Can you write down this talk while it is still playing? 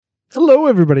Hello,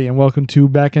 everybody, and welcome to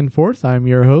Back and Forth. I'm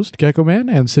your host, Gecko Man,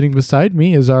 and sitting beside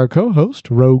me is our co-host,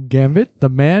 Rogue Gambit, the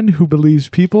man who believes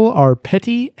people are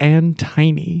petty and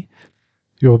tiny.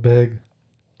 You're big,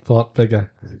 thought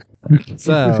bigger.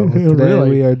 So today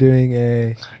we are doing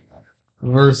a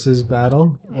versus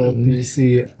battle, a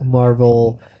DC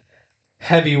Marvel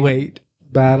heavyweight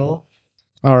battle.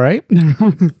 All right.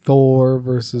 Thor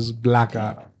versus Black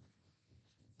Adam.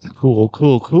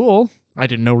 Cool. I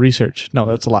did no research. No,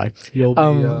 that's a lie. You'll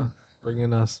be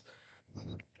bringing us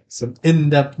some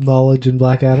in-depth knowledge in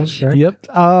Black Adam, right? Yep.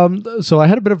 So I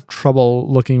had a bit of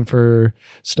trouble looking for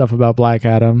stuff about Black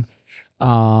Adam.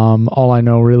 All I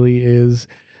know really is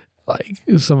like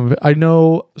some of it. I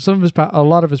know some of his, a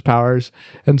lot of his powers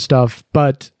and stuff,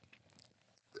 but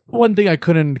one thing I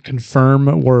couldn't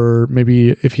confirm were maybe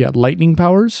if he had lightning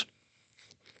powers.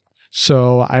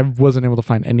 So I wasn't able to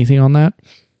find anything on that.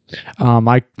 I'm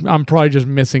probably just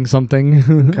missing something.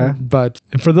 Okay. But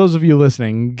for those of you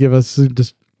listening,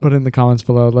 just put in the comments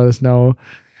below.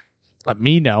 Let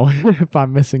me know if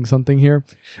I'm missing something here.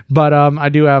 But I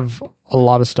do have a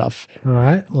lot of stuff. All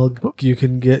right. Well, you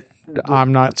can get.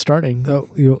 I'm not starting. Oh,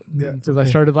 because I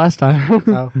started last time.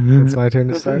 Oh, it's my turn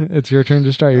to start. It's your turn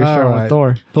to start. You're starting with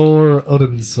Thor. Thor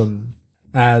Odinson,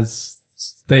 as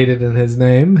stated in his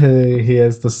name, he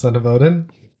is the son of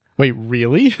Odin. Wait,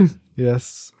 really?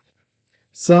 Yes.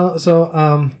 So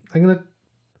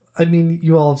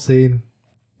you all have seen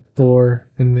Thor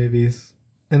in movies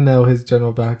and know his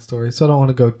general backstory, so I don't want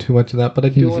to go too much of that, but I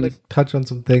do want to touch on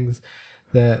some things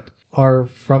that are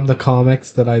from the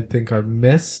comics that I think are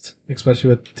missed,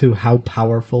 especially to how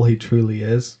powerful he truly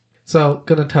is. So,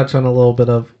 gonna touch on a little bit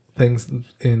of things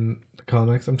in the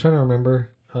comics. I'm trying to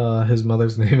remember his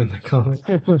mother's name in the comics.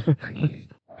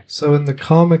 So in the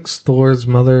comics, Thor's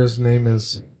mother's name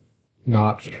is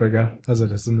not Frigga, as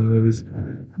it is in the movies.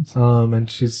 And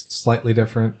she's slightly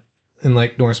different. In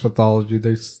like Norse mythology,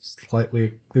 there's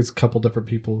a couple different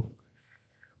people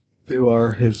who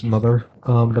are his mother.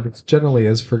 But it generally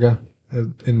is Frigga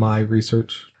in my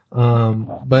research.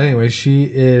 But anyway, she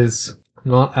is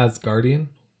not Asgardian,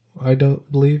 I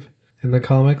don't believe, in the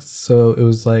comics. So it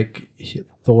was like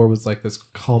Thor was like this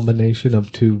combination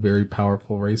of two very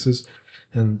powerful races.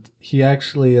 And he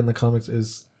actually in the comics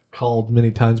is called many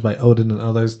times by Odin and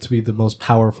others to be the most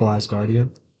powerful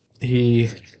Asgardian.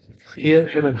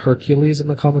 Him and Hercules in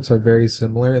the comics are very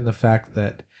similar in the fact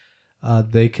that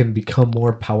they can become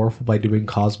more powerful by doing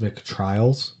cosmic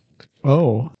trials.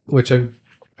 Oh. Which I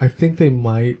think they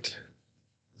might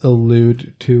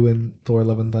allude to in Thor: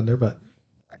 Love and Thunder, but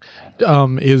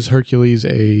is Hercules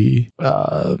I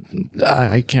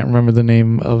can't remember the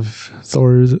name of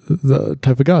Thor's the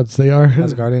type of gods they are.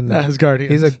 Asgardian.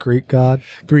 He's a Greek god.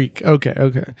 Greek. Okay.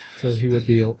 So he would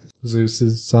be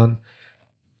Zeus's son.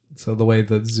 So the way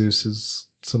that Zeus is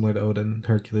similar to Odin,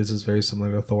 Hercules is very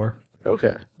similar to Thor.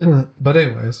 Okay. But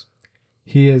anyways,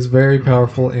 he is very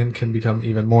powerful and can become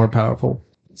even more powerful.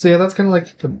 So yeah, that's kind of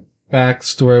like the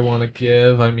backstory I want to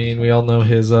give. I mean, we all know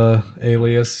his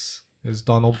alias is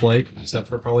Donald Blake, except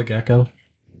for probably Gecko.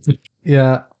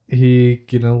 Yeah,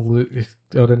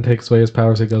 Odin takes away his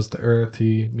powers. He goes to Earth.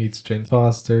 He meets Jane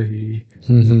Foster. He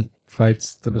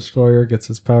fights the Destroyer, gets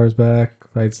his powers back,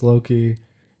 fights Loki.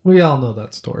 We all know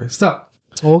that story. So,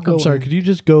 I'm sorry, could you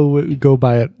just go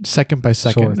by it second by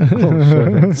second?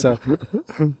 Sure. So,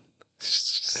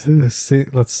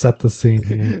 let's set the scene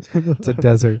here. It's a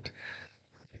desert.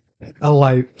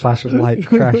 A flash of light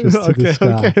crashes to the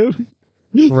sky. Okay.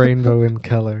 Rainbow in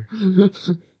color.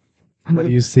 What do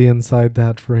you see inside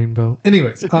that rainbow?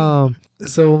 Anyways, so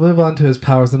we'll move on to his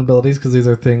powers and abilities because these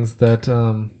are things that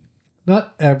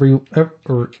not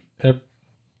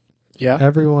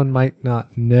everyone might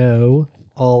not know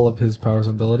all of his powers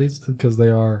and abilities because they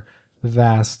are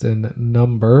vast in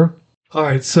number. All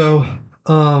right, so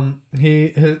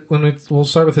we'll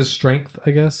start with his strength,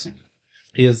 I guess.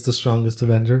 He is the strongest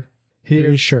Avenger.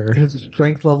 Sure. His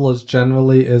strength level is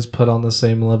put on the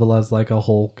same level as like a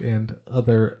Hulk and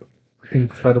other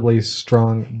incredibly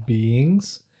strong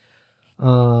beings.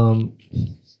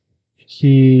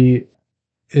 He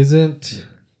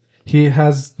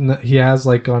has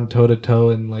like gone toe to toe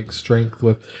in like strength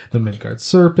with the Midgard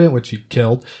Serpent, which he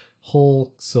killed,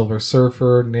 Hulk, Silver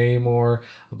Surfer, Namor,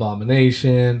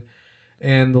 Abomination,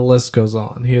 and the list goes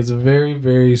on. He is very,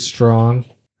 very strong,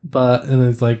 and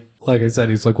it's like I said,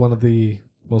 he's like one of the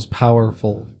most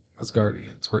powerful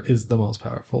Asgardians, or is the most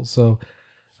powerful. So,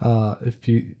 if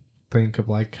you think of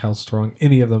like how strong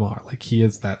any of them are, like he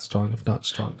is that strong, if not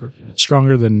stronger.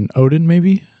 Stronger than Odin,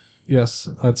 maybe? Yes,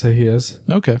 I'd say he is.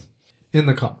 Okay. In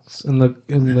the comics, in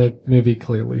the movie,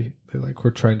 clearly they were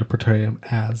trying to portray him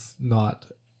as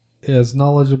not as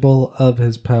knowledgeable of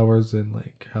his powers and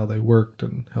like how they worked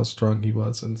and how strong he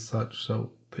was and such.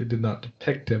 So they did not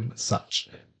depict him as such.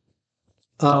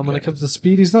 When it comes to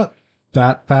speed, he's not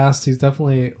that fast. He's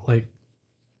definitely like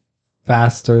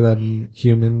faster than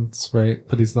humans, right?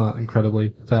 But he's not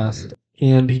incredibly fast.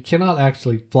 And he cannot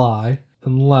actually fly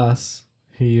unless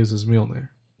he uses Mjolnir.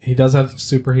 He does have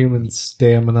superhuman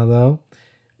stamina, though.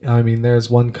 I mean, there's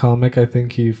one comic, I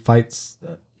think he fights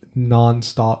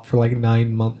non-stop for like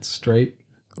 9 months straight.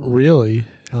 Really?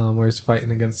 Where he's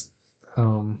fighting against,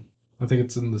 I think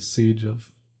it's in the Siege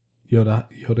of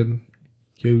Jotunheim.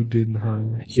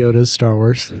 Yoda's Star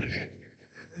Wars.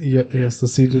 Yes, the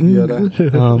Siege of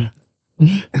Yoda.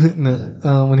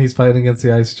 When he's fighting against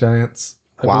the ice giants,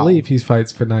 I believe he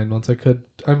fights for 9 months.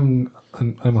 I'm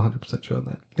 100% sure on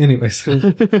that. Anyways,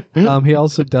 he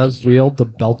also does wield the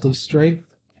Belt of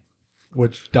Strength,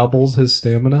 which doubles his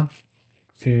stamina,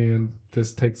 and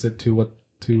this takes it to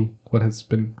what has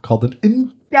been called an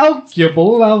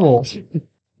incalculable level.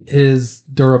 His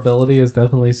durability is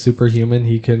definitely superhuman.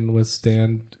 He can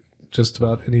withstand just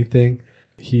about anything.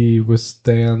 He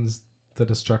withstands the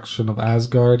destruction of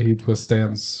Asgard. He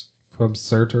withstands from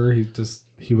Surtur.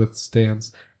 He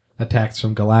withstands attacks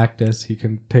from Galactus. He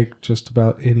can take just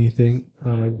about anything.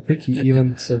 I think he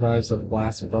even survives a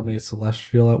blast from a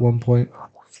Celestial at one point.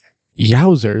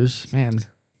 Yowzers, man.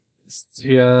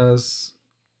 He has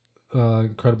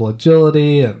incredible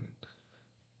agility and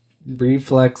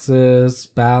reflexes,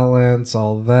 balance,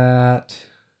 all that.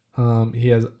 He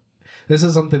has. This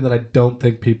is something that I don't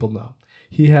think people know.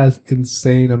 He has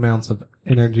insane amounts of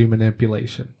energy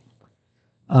manipulation.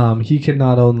 He can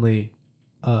not only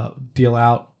deal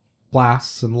out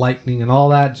blasts and lightning and all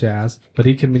that jazz, but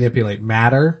he can manipulate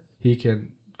matter. He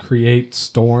can create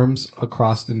storms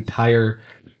across entire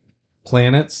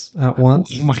planets at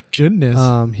once. Oh my goodness.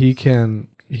 He can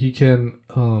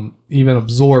even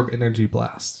absorb energy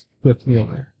blasts with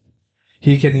Mjolnir.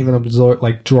 He can even absorb,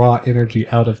 like, draw energy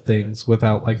out of things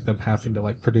without, like, them having to,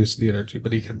 like, produce the energy,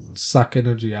 but he can suck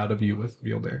energy out of you with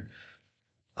Mjolnir.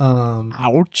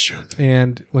 Ouch.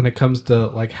 And when it comes to,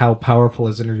 like, how powerful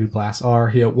his energy blasts are,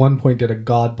 he at one point did a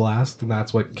God Blast, and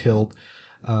that's what killed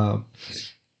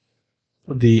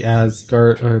the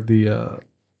Asgard, or the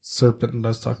serpent I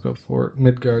was talking about before,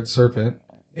 Midgard serpent,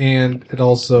 and it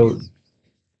also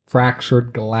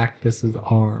fractured Galactus's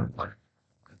arm.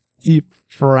 He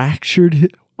fractured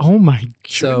it. Oh my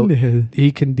goodness. So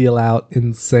he can deal out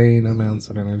insane amounts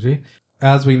of energy.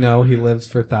 As we know, he lives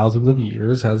for thousands of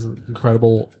years, has an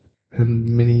incredible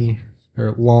and a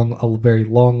very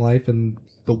long life, and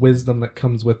the wisdom that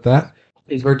comes with that.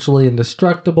 He's virtually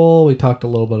indestructible. We talked a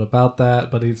little bit about that,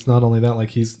 but he's not only that, like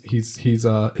he's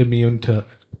immune to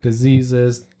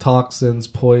diseases, toxins,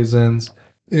 poisons,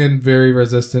 and very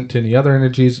resistant to any other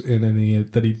energies. And any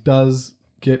that he does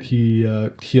get, he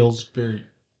heals very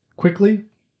quickly.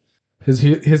 His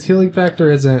healing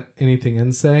factor isn't anything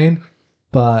insane,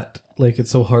 but like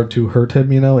it's so hard to hurt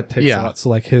him. It takes a lot. So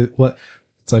like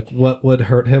what would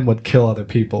hurt him would kill other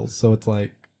people. So it's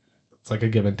like a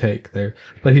give and take there.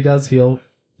 But he does heal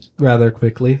rather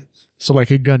quickly. So like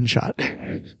a gunshot.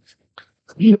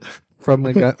 From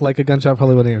like a gunshot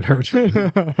probably wouldn't even hurt.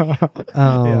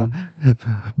 Yeah.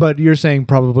 But you're saying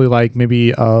probably like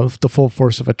maybe the full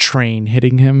force of a train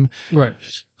hitting him, right?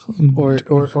 Or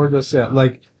just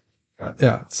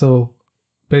So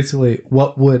basically,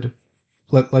 what would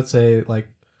let's say like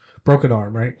broken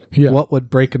arm, right? Yeah. What would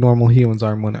break a normal human's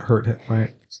arm when it hurt him,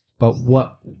 right? But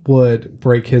what would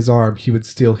break his arm? He would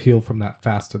still heal from that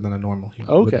faster than a normal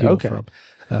human would heal from.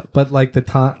 But like the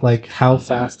time, like how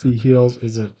fast he heals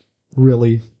isn't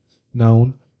really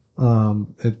known.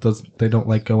 They don't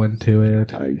like go into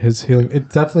it. His healing, it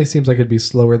definitely seems like it'd be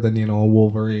slower than a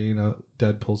Wolverine,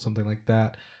 Deadpool, something like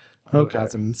that.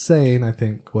 That's insane. I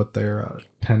think what their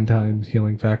 10 times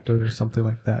healing factor or something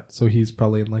like that. So he's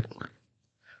probably in like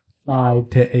 5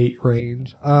 to 8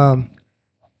 range.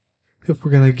 If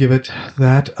we're gonna give it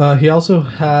that, he also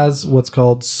has what's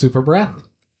called super breath,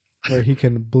 where he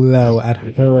can blow at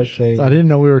hurricane. I didn't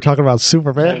know we were talking about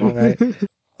Superman.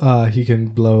 Right? He can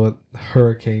blow at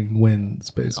hurricane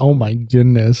winds, basically. Oh my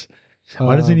goodness!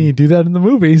 Why doesn't he do that in the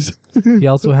movies? He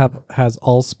also has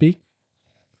all speak,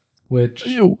 which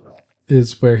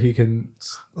is where he can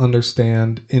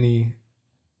understand any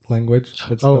language.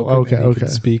 Okay. He can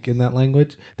speak in that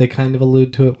language. They kind of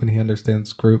allude to it when he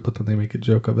understands Groot, but then they make a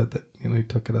joke of it that he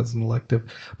took it as an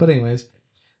elective. But anyways,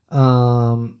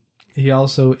 he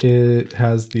also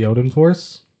has the Odin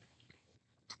Force,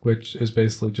 which is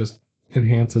basically just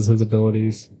enhances his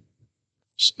abilities.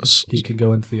 He can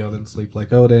go into the Odin sleep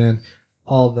like Odin.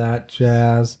 all that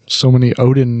jazz. So many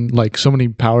Odin, like so many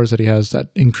powers that he has that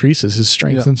increases his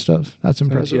strength and stuff. That's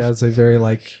And impressive. he has a very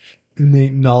like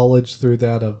innate knowledge through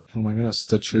that of, oh my goodness,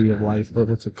 the tree of life.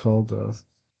 What's it called?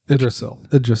 Idrisil.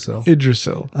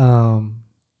 Idrisil.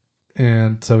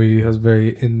 And so he has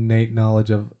very innate knowledge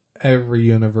of every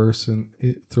universe and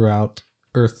throughout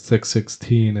Earth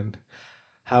 616 and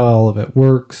how all of it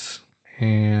works.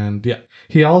 And yeah,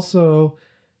 he also,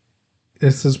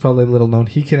 this is probably a little known,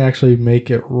 he can actually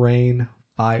make it rain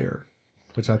fire,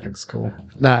 which I think is cool.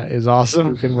 That is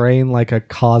awesome. He can rain like a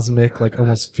cosmic, like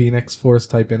almost Phoenix Force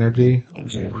type energy,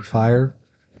 fire.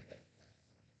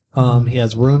 He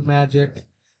has rune magic,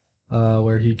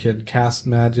 where he can cast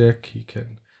magic. He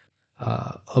can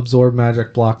absorb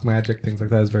magic, block magic, things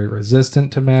like that. Is very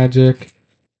resistant to magic,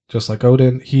 just like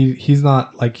Odin. He's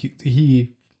not like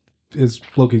he is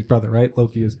Loki's brother, right?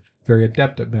 Loki is very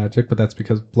adept at magic, but that's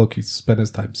because Loki spent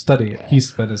his time studying it. He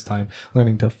spent his time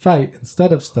learning to fight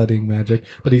instead of studying magic,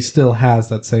 but he still has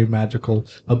that same magical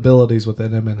abilities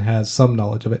within him and has some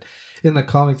knowledge of it. In the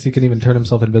comics, he can even turn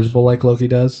himself invisible like Loki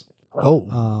does.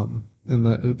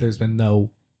 There's been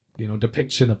no,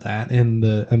 depiction of that in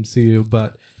the MCU,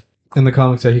 but in the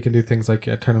comics, he can do things like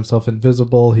turn himself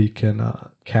invisible. He can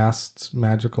cast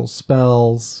magical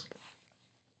spells.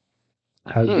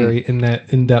 Has very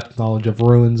in-depth knowledge of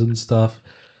runes and stuff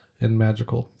and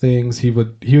magical things. He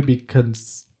would be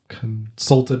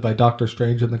consulted by Doctor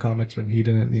Strange in the comics when he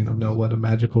didn't know what a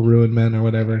magical rune meant or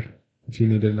whatever. If you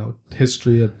needed to know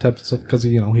history of types of stuff, because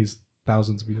he's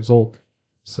thousands of years old.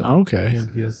 So okay,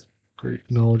 he has great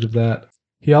knowledge of that.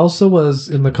 He also was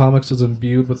in the comics was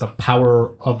imbued with the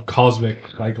power of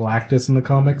cosmic, like Galactus in the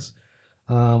comics,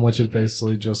 which is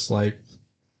basically just like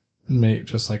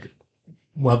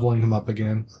leveling him up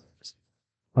again.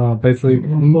 Basically,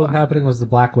 what happening was the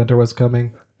Black Winter was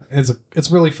coming.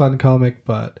 It's really fun comic,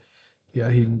 but yeah,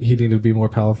 he needed to be more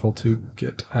powerful to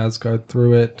get Asgard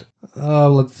through it.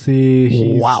 Let's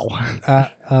see. Wow.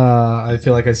 I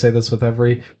feel like I say this with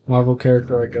every Marvel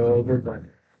character I go over, but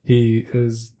he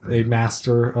is a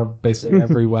master of basically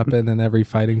every weapon and every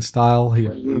fighting style. He,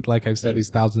 like I said, he's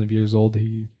thousands of years old.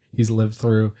 He's lived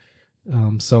through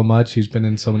so much. He's been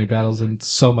in so many battles and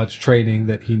so much training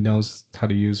that he knows how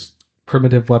to use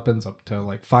primitive weapons up to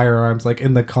like firearms. Like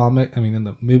in the in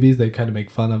the movies, they kind of make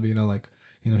fun of, he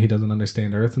doesn't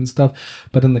understand Earth and stuff.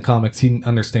 But in the comics, he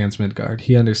understands Midgard.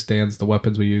 He understands the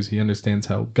weapons we use. He understands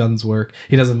how guns work.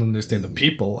 He doesn't understand the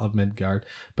people of Midgard.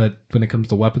 But when it comes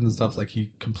to weapons and stuff, like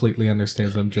he completely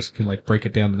understands them, just can like break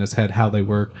it down in his head how they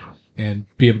work and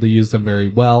be able to use them very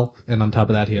well. And on top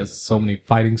of that, he has so many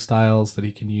fighting styles that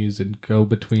he can use and go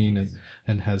between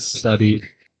and has studied.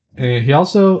 And he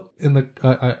also, in the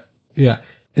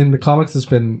comics, has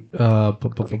been,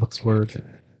 what's the word?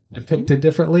 Depicted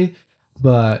differently,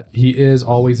 but he is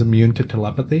always immune to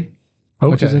telepathy,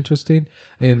 which is interesting.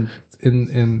 And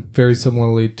very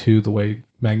similarly to the way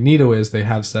Magneto is, they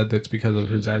have said that's because of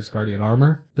his Asgardian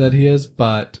armor that he is,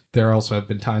 but there also have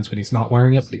been times when he's not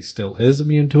wearing it, but he still is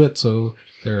immune to it. So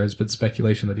there has been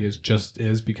speculation that he is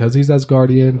because he's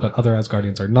Asgardian, but other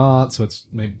Asgardians are not. So it's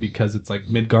maybe because it's like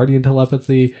Midgardian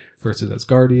telepathy versus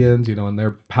Asgardians, and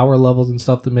their power levels and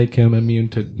stuff that make him immune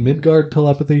to Midgard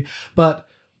telepathy. But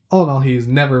all in all,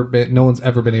 no one's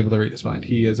ever been able to read his mind.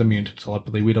 He is immune to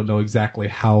telepathy. We don't know exactly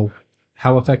how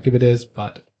effective it is,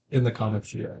 but in the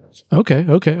comics, yeah. Okay.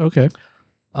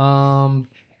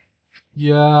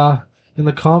 Yeah. In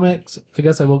the comics, I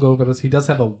guess I will go over this. He does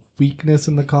have a weakness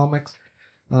in the comics,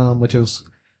 which is,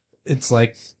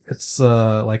 like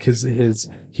his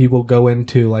he will go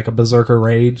into like a berserker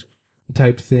rage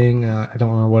type thing. I don't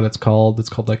remember what it's called. It's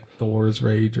called like Thor's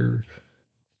rage or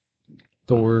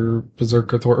Thor,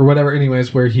 Berserker Thor, or whatever.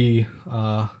 Anyways, where he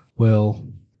will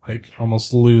like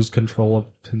almost lose control of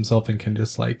himself and can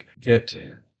just like get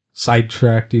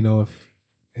sidetracked, if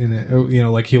in it,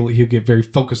 like he'll get very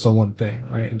focused on one thing,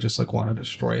 right, and just like want to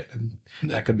destroy it, and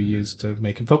that could be used to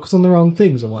make him focus on the wrong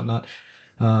things and whatnot.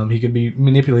 He can be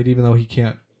manipulated, even though he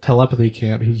can't telepathy.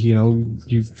 Can't he?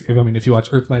 If you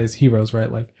watch Earth Mightiest Heroes,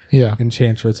 right, like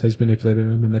Enchantress has manipulated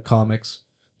him in the comics.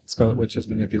 Scarlet Witch has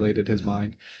manipulated his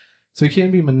mind. So he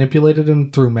can be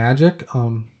manipulated through magic,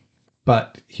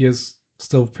 but he is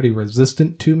still pretty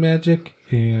resistant to magic,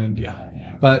 and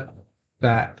but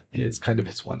that is kind of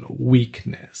his one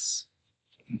weakness.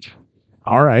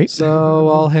 All right. So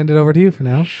I'll hand it over to you for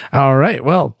now. All right.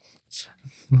 Well,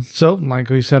 so like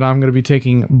we said, I'm going to be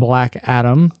taking Black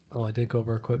Adam. Oh, I did go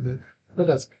over equipment. But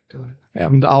that's good.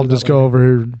 And I'll just go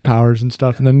over powers and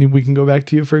stuff, and then we can go back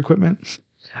to you for equipment.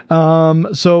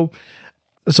 So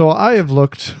I have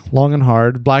looked long and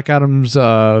hard. Black Adam's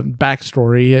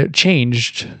backstory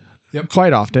changed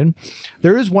quite often.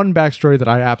 There is one backstory that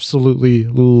I absolutely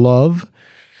love,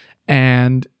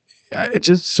 and it's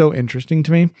just so interesting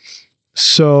to me.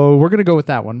 So we're going to go with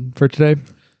that one for today.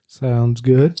 Sounds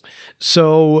good.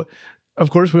 So, of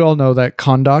course, we all know that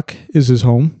Kondak is his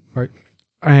home. Right.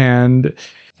 And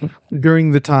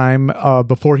during the time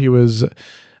before he was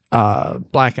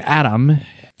Black Adam,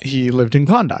 he lived in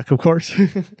Kondak, of course.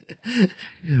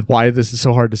 Why this is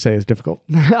so hard to say is difficult.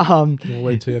 We'll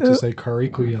wait till you have to say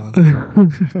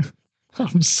Karikuyan.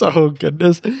 I'm so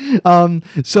goodness.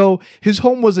 So his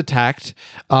home was attacked.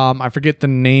 I forget the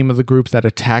name of the group that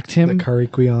attacked him. The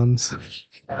Karikuyans.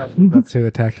 That's who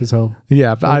attacked his home.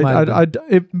 Yeah, but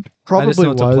it probably I just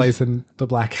know it's was a place in the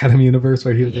Black Adam universe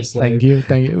where he was a slave.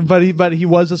 Thank you. But he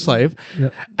was a slave,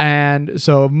 Yep. and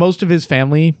so most of his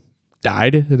family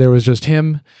died. There was just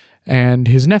him and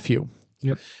his nephew.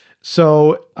 Yep.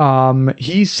 So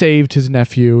he saved his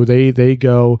nephew. They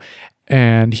go,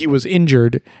 and he was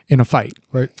injured in a fight.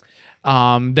 Right.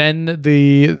 Then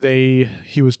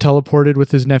he was teleported with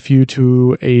his nephew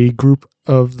to a group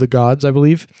of the gods, I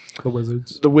believe. The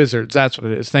wizards. The wizards, that's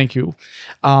what it is. Thank you.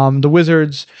 The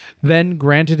wizards then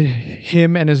granted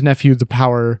him and his nephew the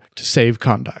power to save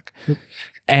Kondak. Yep.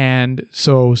 And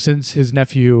so since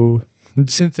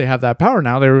they have that power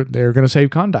now, they're going to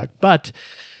save Kondak. But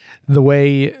the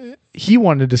way he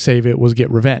wanted to save it was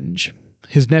get revenge.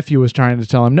 His nephew was trying to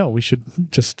tell him, no, we should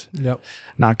just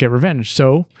not get revenge.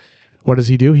 So what does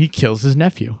he do? He kills his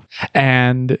nephew.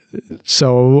 And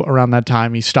so around that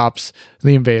time, he stops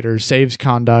the invaders, saves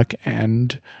Kondak,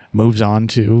 and moves on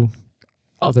to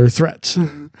other threats.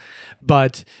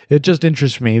 But it just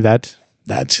interests me that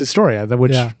that's his story,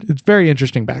 which it's very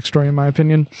interesting backstory, in my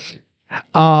opinion.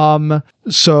 So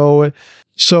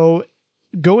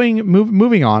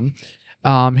moving on,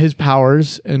 his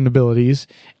powers and abilities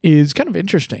is kind of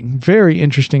interesting. Very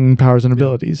interesting powers and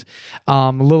abilities.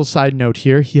 A little side note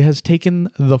here. He has taken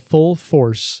the full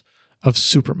force of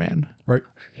Superman. Right.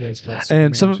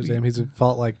 And he's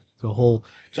fought like the whole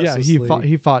Justice League.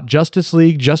 He fought Justice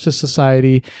League, Justice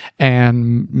Society,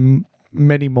 and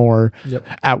many more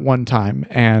at one time.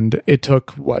 And it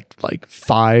took,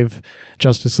 5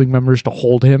 Justice League members to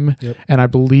hold him. Yep. And I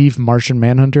believe Martian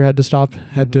Manhunter had to stop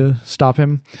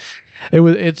him.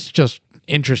 It's just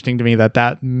interesting to me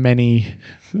that many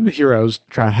heroes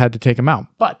had to take him out.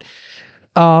 But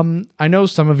I know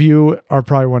some of you are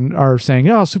probably saying,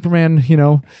 "Oh, Superman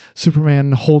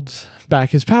holds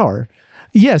back his power."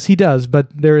 Yes, he does, but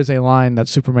there is a line that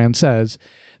Superman says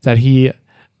that he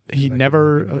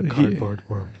never cardboard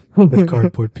world with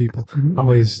cardboard people.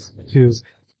 Always too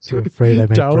afraid I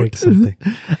may break something.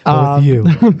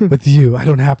 With you, I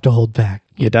don't have to hold back.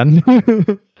 You done?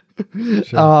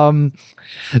 Sure.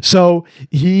 So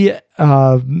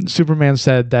Superman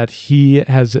said that he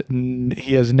has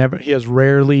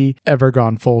rarely ever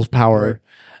gone full power, right.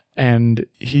 And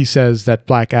he says that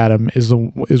Black Adam is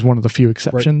one of the few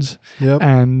exceptions. Right. Yep.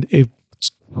 And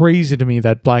it's crazy to me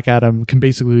that Black Adam can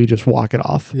basically just walk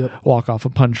off a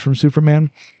punch from Superman.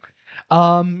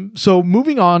 So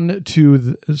moving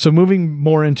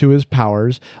more into his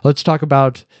powers, let's talk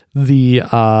about the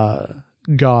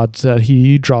gods that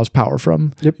he draws power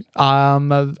from. Yep.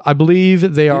 I believe he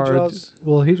draws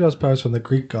powers from the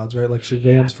Greek gods, right? Like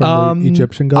Shazam's from the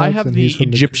Egyptian gods. I have the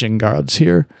Egyptian gods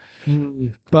here.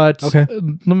 But okay.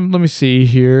 Let me see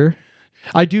here.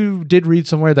 I did read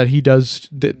somewhere that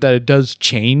that it does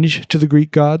change to the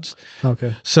Greek gods.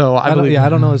 Okay. So I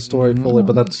don't know his story fully,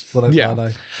 but that's what I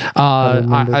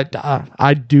thought.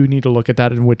 I do need to look at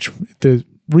that, in which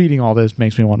reading all this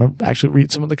makes me want to actually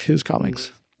read some of his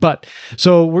comics. But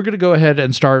so we're going to go ahead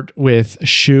and start with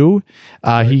Shu.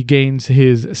 Right. He gains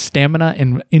his stamina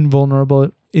and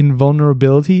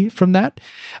invulnerability from that.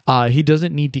 He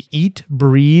doesn't need to eat,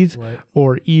 breathe,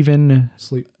 or even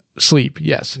sleep.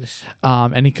 Yes.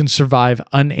 And he can survive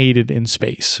unaided in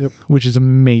space, which is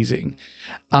amazing.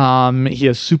 He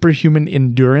has superhuman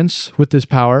endurance with this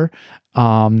power.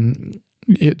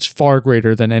 It's far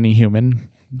greater than any human.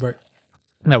 Right.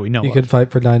 That we know. You could fight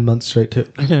for 9 months straight too.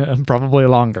 Probably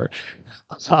longer.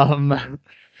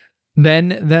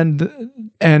 Then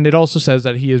and it also says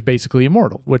that he is basically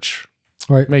immortal, which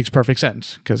makes perfect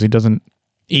sense because he doesn't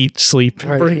eat, sleep,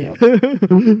 breathe.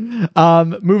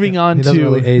 Moving on he doesn't to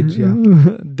really age,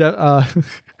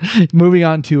 moving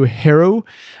on to Haru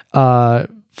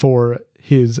for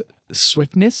his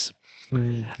swiftness.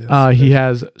 He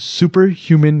has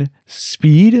superhuman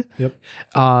speed. Yep.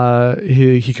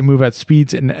 He can move at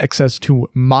speeds in excess to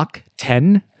Mach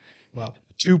 10. Wow.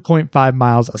 2.5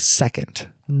 miles a second,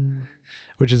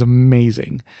 which is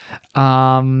amazing.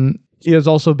 He has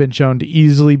also been shown to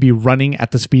easily be running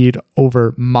at the speed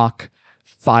over Mach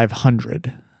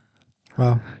 500.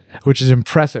 Wow. Which is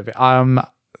impressive.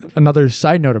 Another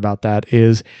side note about that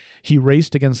is he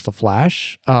raced against the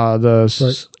Flash,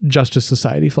 Justice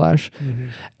Society Flash,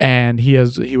 and he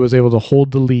was able to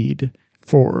hold the lead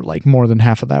for like more than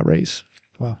half of that race.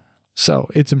 Wow. So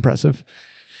it's impressive.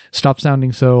 Stop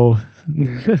sounding so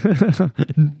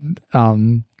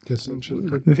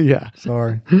disinterested. Yeah.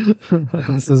 Sorry.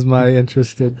 This is my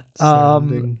interested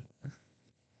sounding.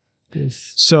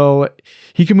 So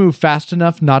he can move fast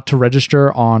enough not to register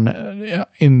in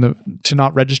the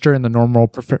normal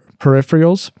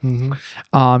peripherals,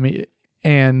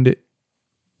 and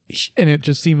it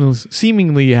just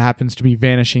seemingly happens to be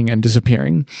vanishing and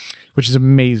disappearing, which is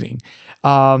amazing.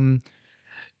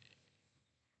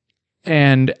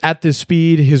 And at this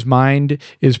speed, his mind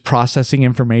is processing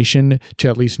information to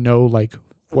at least know like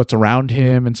what's around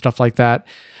him and stuff like that.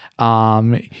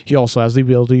 He also has the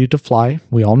ability to fly.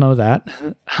 We all know that.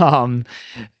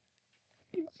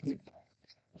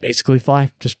 Basically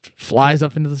fly, just flies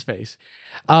up into the space.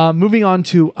 Moving on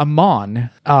to Amon,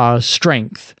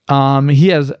 strength. He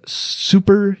has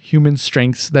superhuman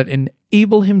strengths that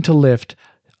enable him to lift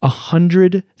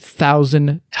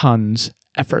 100,000 tons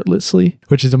effortlessly,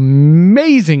 which is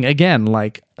amazing. Again,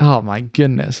 like, oh my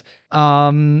goodness.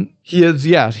 He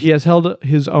has held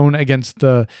his own against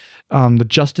the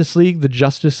Justice League, the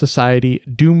Justice Society,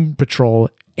 Doom Patrol,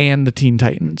 and the Teen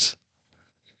Titans.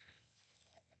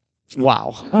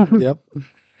 Wow. Yep.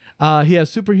 He has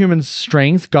superhuman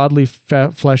strength, godly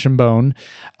flesh and bone.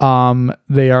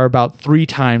 They are about 3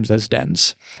 times as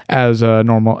dense as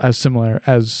normal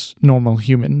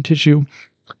human tissue.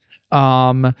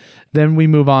 Then we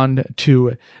move on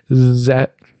to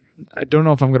I don't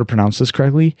know if I'm going to pronounce this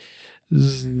correctly.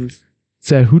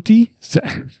 Zehuti?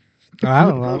 I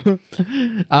don't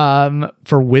know.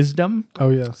 For wisdom. Oh,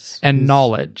 yes. And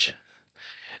knowledge.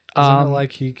 Isn't it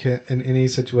like he can, in any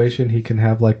situation, he can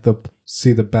have like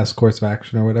see the best course of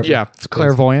action or whatever? Yeah, it's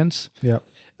clairvoyance. Yep.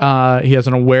 He has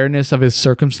an awareness of his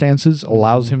circumstances,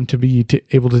 allows him to be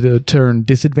able to turn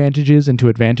disadvantages into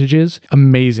advantages.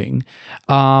 Amazing.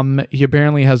 He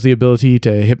apparently has the ability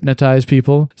to hypnotize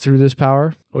people through this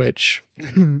power, which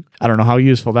I don't know how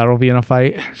useful that'll be in a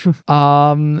fight.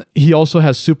 He also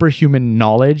has superhuman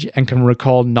knowledge and can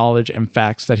recall knowledge and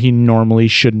facts that he normally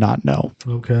should not know.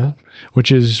 Okay.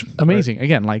 Which is amazing. Right.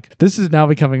 Again, like this is now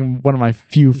becoming one of my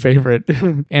few favorite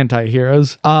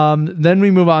anti-heroes. Then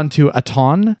we move on to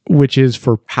Aton, which is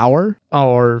for power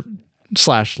or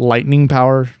 / lightning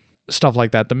power, stuff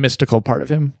like that, the mystical part of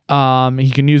him.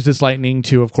 He can use this lightning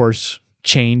to, of course,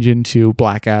 change into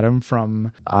Black Adam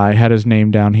from, I had his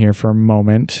name down here for a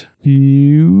moment.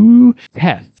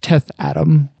 Teth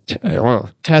Adam.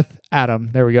 Teth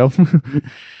Adam. There we go.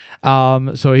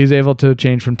 So he's able to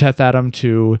change from Teth Adam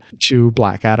to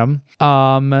Black Adam.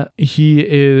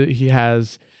 He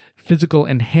has physical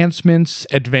enhancements,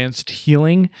 advanced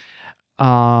healing.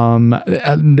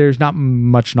 There's not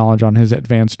much knowledge on his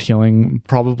advanced healing.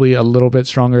 Probably a little bit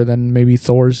stronger than maybe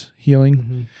Thor's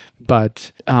healing,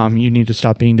 but you need to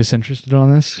stop being disinterested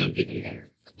on this.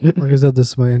 Like I said, this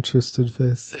is my interested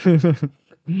face.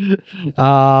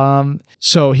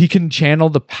 So he can channel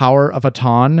the power of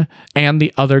Aton and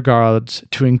the other gods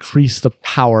to increase the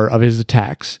power of his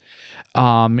attacks.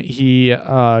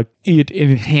 It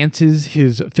enhances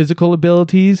his physical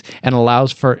abilities and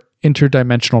allows for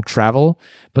interdimensional travel,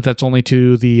 but that's only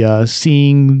to the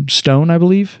seeing stone, I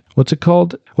believe. What's it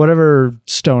called? Whatever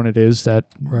stone it is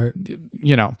that, right?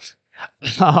 You know.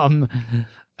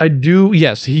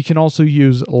 Yes, he can also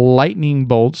use lightning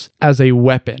bolts as a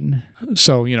weapon.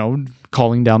 So,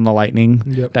 calling down the lightning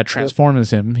that transforms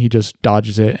him, he just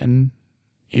dodges it and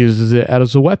uses it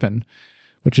as a weapon,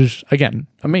 which is, again,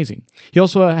 amazing. He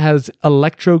also has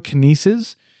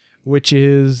electrokinesis, which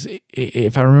is,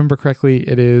 if I remember correctly,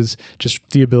 it is just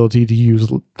the ability to use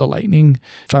the lightning.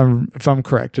 If I'm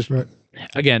correct, just right.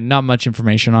 Again, not much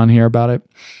information on here about it.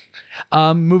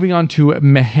 Moving on to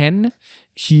Mehen,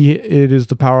 it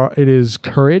is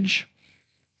courage.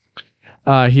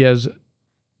 He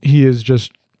is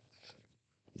just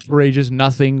courageous.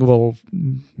 Nothing will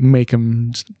make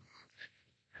him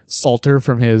falter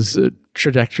from his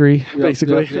trajectory,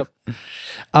 basically. Yep.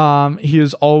 He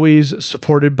is always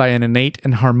supported by an innate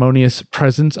and harmonious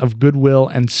presence of goodwill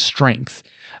and strength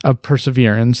of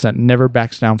perseverance that never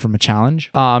backs down from a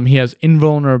challenge. He has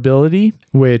invulnerability,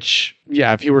 which,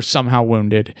 if he were somehow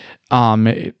wounded,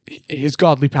 his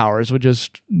godly powers would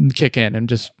just kick in and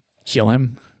just heal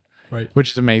him, right?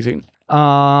 Which is amazing.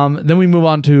 Then we move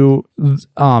on to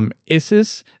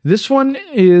Isis. This one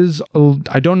is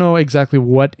I don't know exactly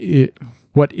what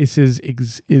Isis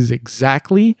is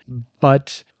exactly,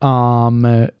 but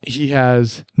he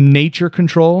has nature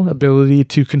control, ability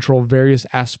to control various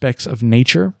aspects of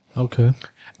nature. Okay.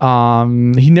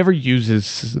 He never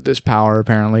uses this power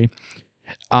apparently.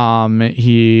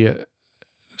 He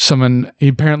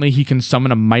apparently he can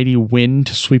summon a mighty wind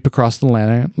to sweep across the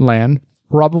land.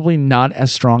 Probably not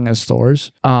as strong as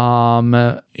Thor's.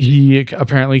 He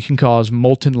apparently can cause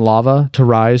molten lava to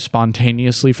rise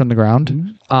spontaneously from the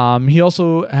ground. He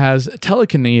also has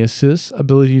telekinesis,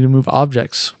 ability to move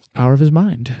objects, power of his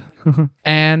mind.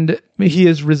 And he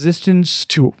has resistance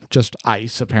to just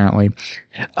ice, apparently.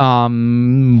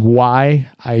 Why?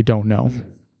 I don't know.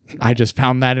 I just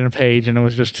found that in a page and it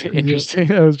was just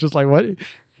interesting. I was just like, what?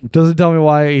 It doesn't tell me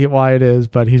why it is,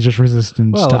 but he's just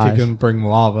resistant to Well, if ice. you can bring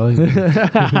lava.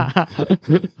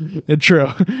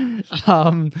 True.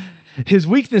 His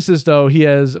weaknesses, though, he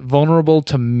has vulnerable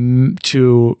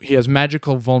to he has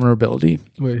magical vulnerability.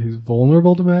 Wait, he's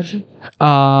vulnerable to magic?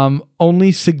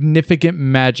 Only significant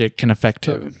magic can affect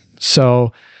him.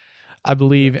 So I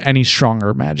believe any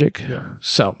stronger magic. Yeah.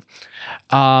 So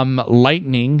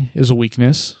lightning is a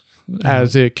weakness,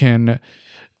 as it can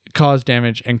cause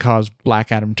damage and cause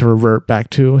Black Adam to revert back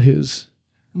to his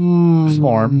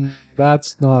form.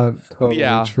 That's not totally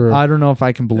true. I don't know if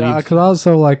I can believe. Yeah, because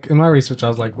also, like, in my research, I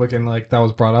was, like, looking, like, that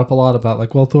was brought up a lot about,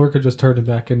 like, well, Thor could just turn him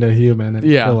back into a human and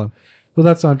kill him. But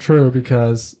that's not true,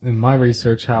 because in my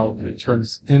research, how it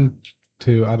turns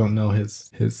into, I don't know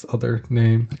his other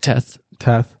name. Teth.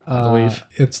 I believe.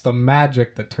 It's the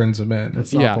magic that turns him in.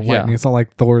 It's not the lightning. It's not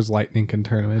like Thor's lightning can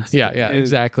turn him in.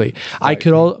 Exactly. I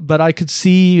could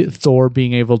see Thor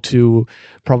being able to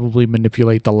probably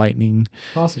manipulate the lightning.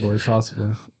 Possibly.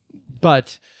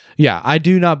 But yeah, I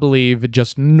do not believe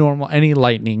just any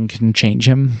lightning can change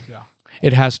him. Yeah.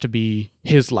 It has to be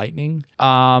his lightning.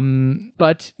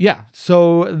 But yeah,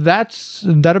 so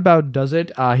that about does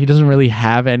it. He doesn't really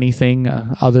have anything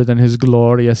other than his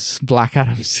glorious Black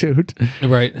Adam suit.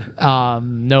 Right.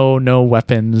 No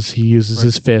weapons. He uses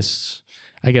his fists.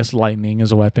 I guess lightning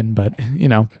is a weapon, but you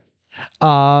know.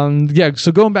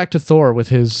 So going back to Thor with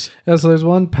his... Yeah, so there's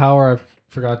one power I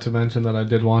forgot to mention that I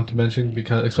did want to mention,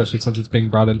 because especially since it's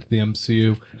being brought into the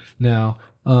MCU now.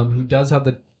 He does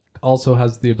also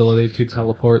has the ability to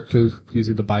teleport through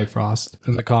using the Bifrost.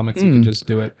 In the comics, you can just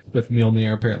do it with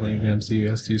Mjolnir. Apparently, in the MCU, he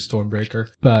has to use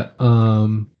Stormbreaker. But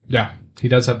yeah, he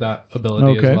does have that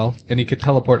ability as well, and he could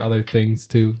teleport other things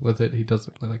too with it. He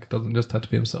doesn't just have to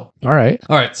be himself. All right.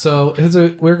 So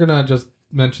we're gonna just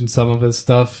mention some of his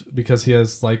stuff, because he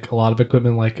has like a lot of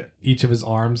equipment. Like each of his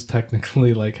arms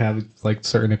technically like have like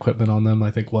certain equipment on them. I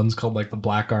think one's called like the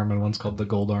black arm and one's called the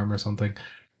gold arm or something.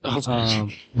 This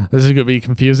is gonna be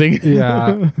confusing.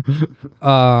 Yeah.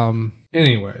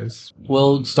 Anyways,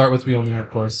 we'll start with Mjolnir,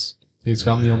 of course. He's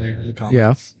got Mjolnir in the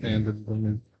comics. Yeah.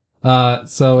 And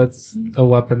so it's a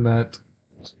weapon that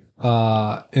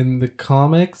in the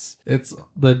comics, it's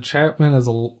the enchantment is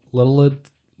a little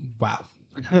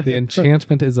the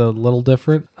enchantment is a little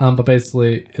different. But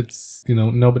basically it's,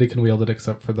 nobody can wield it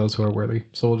except for those who are worthy.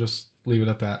 So we'll just leave it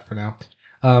at that for now.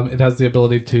 It has the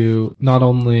ability to not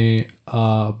only,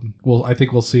 I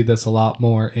think we'll see this a lot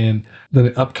more in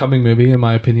the upcoming movie, in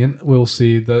my opinion. We'll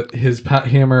see that his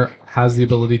hammer has the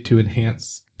ability to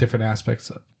enhance different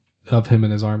aspects of him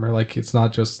and his armor. Like, it's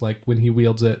not just like when he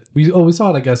wields it. We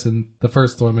saw it, I guess, in the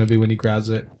first Thor movie when he grabs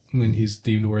it, when he's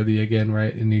deemed worthy again,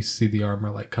 right? And you see the armor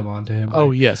like come onto him. Oh,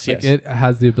 right? yes. It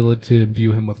has the ability to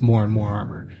imbue him with more and more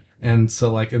armor. And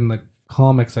so, like, in the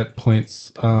comics at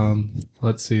points,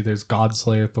 let's see, there's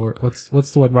Godslayer Thor.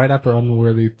 What's the one right after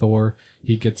Unworthy Thor?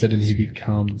 He gets it and he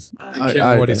becomes, I can't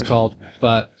remember what he's called,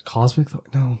 but Cosmic Thor?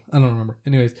 No, I don't remember.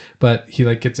 Anyways, but he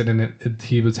like gets it and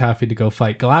he was happy to go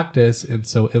fight Galactus, and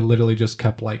so it literally just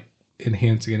kept like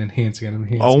enhancing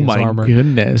his armor.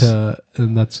 Goodness.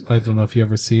 And that's, I don't know if you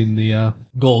ever seen the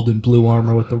gold and blue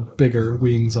armor with the bigger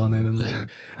wings on it.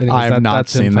 And I have not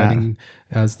seen that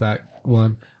as that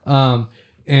one.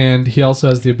 And he also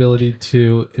has the ability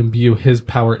to imbue his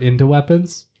power into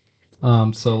weapons.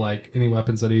 So like any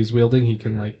weapons that he's wielding, he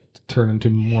can like turn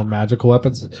into more magical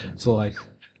weapons. So like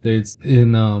there's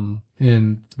in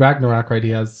Ragnarok, right?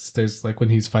 There's like when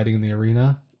he's fighting in the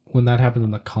arena, when that happens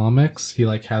in the comics, he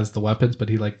like has the weapons, but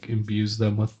he like imbues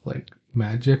them with like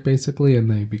magic basically,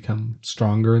 and they become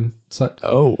stronger and such.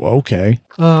 Oh, okay.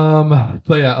 But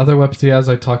yeah, other weapons he has,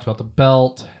 I talked about the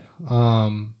belt.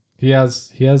 he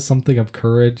has something of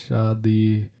courage.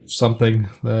 The something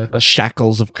that. The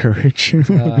shackles of courage.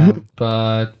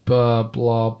 But blah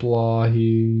blah.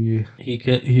 He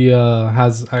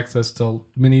has access to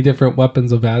many different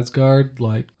weapons of Asgard,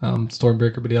 like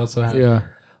Stormbreaker, but he also has Yeah.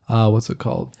 what's it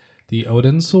called? The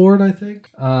Odin sword, I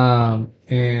think.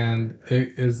 And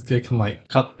it can like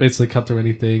basically cut through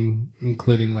anything,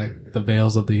 including like the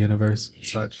veils of the universe.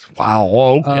 Such.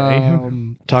 Wow.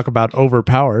 Okay. Talk about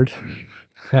overpowered.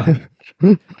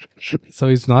 So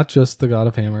he's not just the god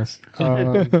of hammers.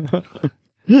 So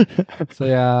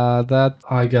yeah, that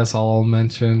I guess I'll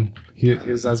mention.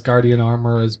 His Asgardian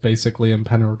armor is basically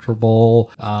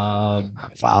impenetrable.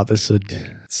 Wow. This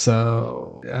would.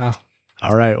 So yeah.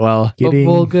 All right. Well,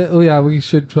 we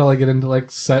should probably get into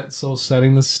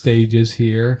setting the stages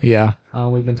here. Yeah.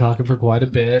 We've been talking for quite a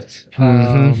bit.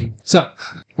 Mhm. So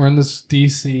we're in this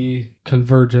DC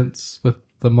convergence with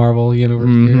the Marvel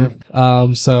universe here.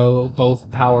 So both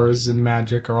powers and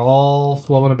magic are all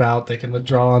flowing about. They can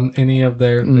withdraw on any of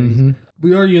their things.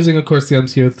 We are using, of course, the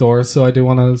MCU Thor. So I do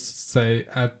want to say,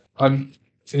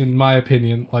 in my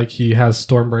opinion, like he has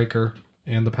Stormbreaker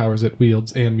and the powers it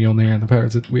wields, and Mjolnir and the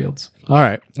powers it wields. All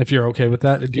right. If you're okay with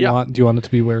that, do you want it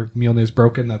to be where Mjolnir's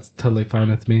broken? That's totally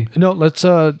fine with me. No, let's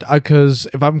because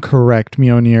if I'm correct,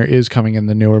 Mjolnir is coming in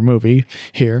the newer movie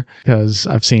here because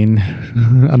I've seen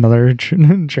another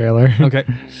trailer. Okay.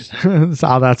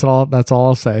 So that's all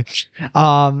I'll say.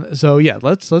 So yeah,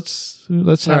 let's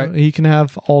have, he can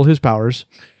have all his powers.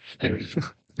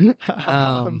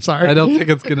 I'm sorry. I don't think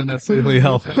it's gonna necessarily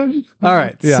help. All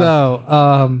right. Yeah.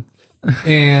 So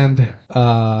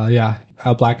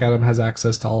Black Adam has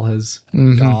access to all his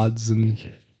gods and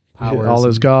powers, all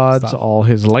his gods, all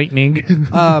his lightning.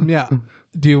 Yeah.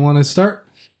 Do you want to start?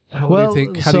 How do you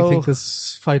think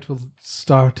this fight will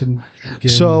start and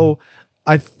begin? So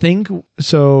I think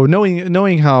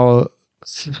knowing how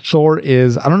Thor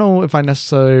is, I don't know if I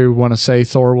necessarily want to say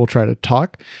Thor will try to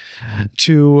talk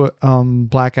to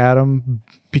Black Adam,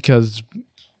 because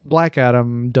Black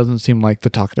Adam doesn't seem like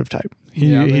the talkative type.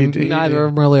 Neither of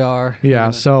them really are.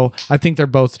 Yeah, so I think they're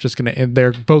both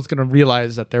gonna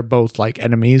realize that they're both like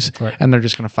enemies, right, and they're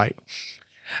just gonna fight.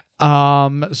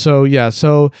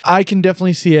 So I can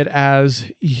definitely see it as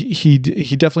he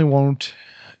definitely won't.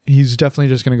 He's definitely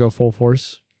just gonna go full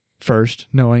force first,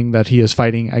 knowing that he is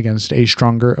fighting against a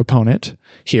stronger opponent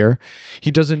here.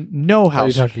 He doesn't know how. Are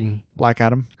you talking Black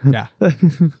Adam? Yeah.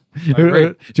 Do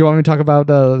you want me to talk about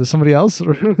somebody else,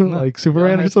 like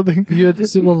Superman or something?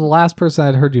 The last person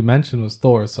I'd heard you mention was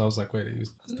Thor, so I was like, wait, are you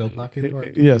still talking Thor?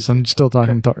 Yes, I'm still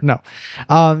talking Thor. No,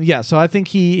 so I think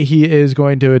he is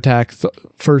going to attack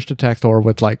Thor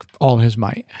with like all his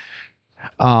might,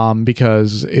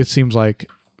 because it seems like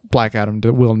Black Adam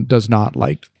does not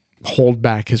like hold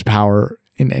back his power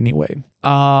in any way.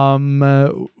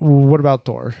 What about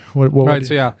Thor? What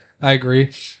So yeah, I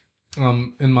agree.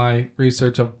 In my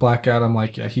research of Black Adam,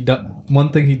 one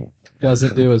thing he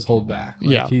doesn't do is hold back.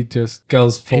 He just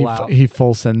goes full out. He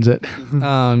full sends it.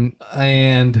 And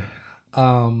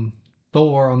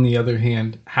Thor, on the other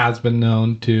hand, has been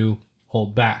known to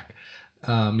hold back.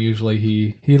 Usually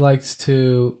he likes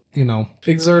to,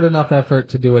 exert enough effort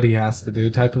to do what he has to do,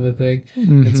 type of a thing.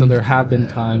 And so there have been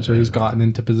times where he's gotten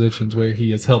into positions where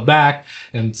he has held back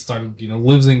and started,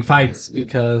 losing fights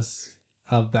because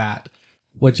of that,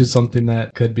 which is something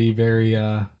that could be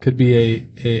a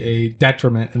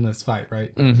detriment in this fight,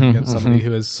 right? Against somebody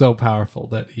who is so powerful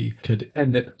that he could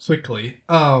end it quickly.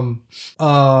 So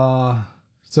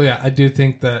yeah, I do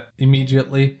think that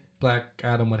immediately Black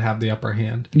Adam would have the upper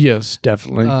hand. Yes,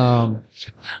 definitely.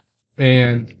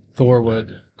 And Thor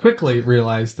would quickly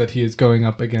realize that he is going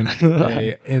up against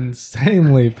a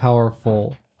insanely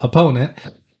powerful opponent,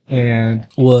 and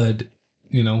would,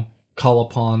 call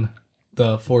upon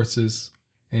the forces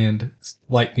and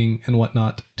lightning and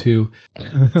whatnot to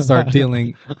start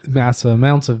dealing massive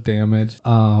amounts of damage,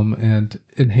 and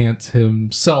enhance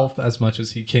himself as much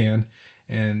as he can.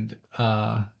 And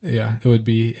it would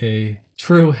be a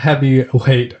true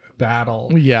heavyweight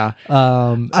battle. Yeah.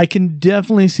 I can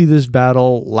definitely see this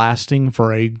battle lasting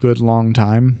for a good long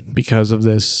time because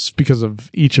of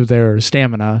each of their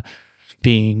stamina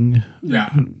being.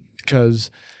 Yeah.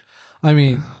 Because,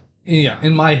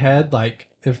 in my head,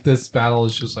 if this battle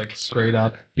is just straight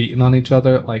up beating on each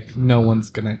other, no one's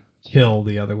gonna kill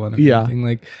the other one. Yeah.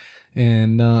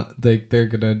 And they're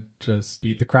gonna just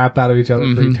beat the crap out of each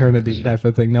other for eternity, type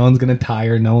of thing. No one's gonna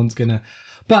tire. No one's gonna.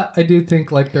 But I do think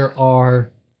there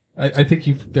are. I think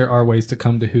there are ways to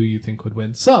come to who you think would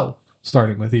win. So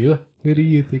starting with you, who do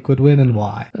you think would win and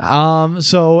why?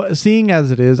 So seeing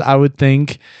as it is, I would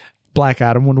think Black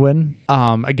Adam would win.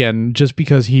 Again, just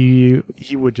because he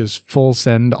would just full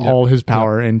send all his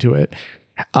power into it.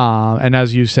 And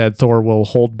as you said, Thor will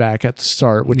hold back at the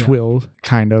start, which will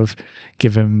kind of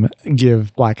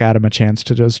give Black Adam a chance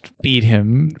to just beat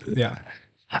him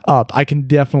up. I can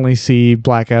definitely see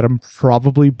Black Adam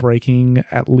probably breaking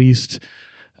at least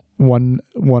one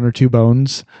or two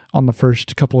bones on the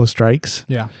first couple of strikes.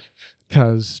 Yeah.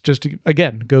 Because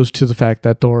again, goes to the fact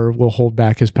that Thor will hold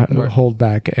back hold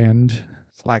back, and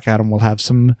Black Adam will have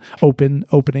some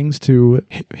openings to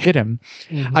hit him.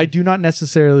 Mm-hmm. I do not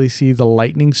necessarily see the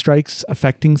lightning strikes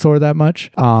affecting Thor that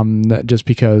much, just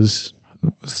because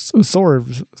Thor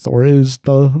is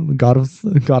the god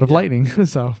of lightning,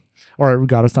 so, or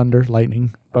god of thunder,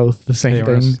 lightning, both the same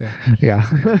thing. Yeah.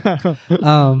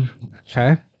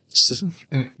 Okay.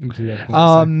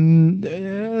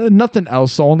 Nothing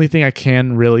else. The only thing I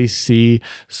can really see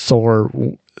Thor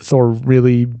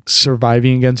really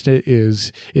surviving against it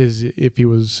is if he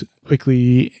was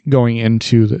quickly going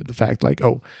into the fact like,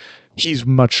 oh, he's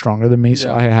much stronger than me,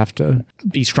 so I have to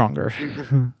be stronger.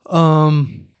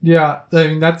 Yeah, I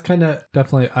mean that's kind of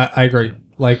definitely. I agree.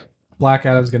 Like Black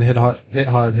Adam's gonna hit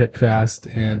hard, hit fast,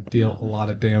 and deal a lot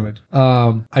of damage.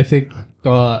 I think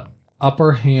the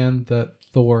upper hand that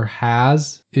Thor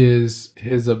has is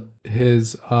his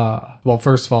well,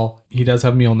 first of all, he does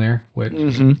have Mjolnir, which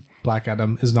Black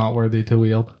Adam is not worthy to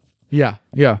wield. Yeah.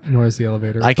 Nor is the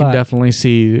elevator. I can definitely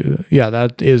see,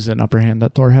 that is an upper hand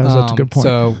that Thor has. That's a good point.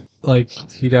 So, like,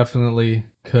 he definitely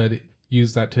could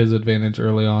use that to his advantage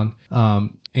early on.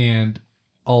 And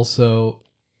also,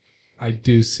 I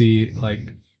do see,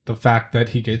 like, the fact that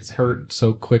he gets hurt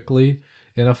so quickly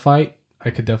in a fight, I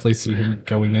could definitely see him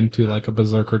going into like a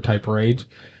berserker type rage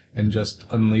and just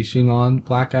unleashing on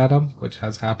Black Adam, which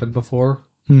has happened before.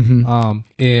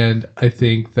 And I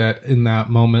think that in that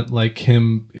moment, like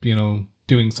him,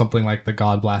 doing something like the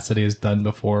God Blast that he has done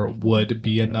before would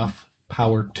be enough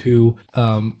power to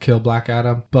kill Black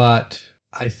Adam. But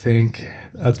I think,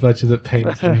 as much as it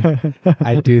pains me,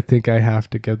 I do think I have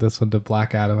to give this one to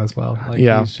Black Adam as well. Like,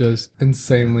 he's just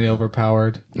insanely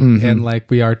overpowered. And, like,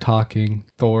 we are talking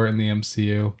Thor in the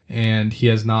MCU, and he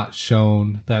has not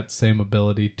shown that same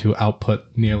ability to output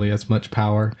nearly as much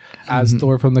power as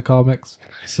Thor from the comics.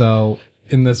 So,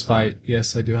 in this fight,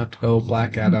 yes, I do have to go.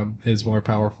 Black Adam is more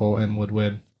powerful and would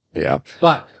win. Yeah.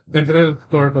 But if it is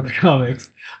Thor from the comics,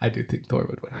 I do think Thor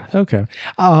would win. Okay.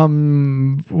 I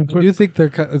do think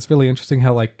it's really interesting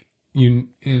how like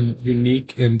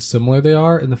unique and similar they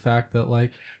are in the fact that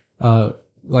like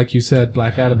you said,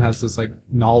 Black Adam has this like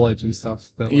knowledge and stuff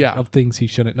that of things he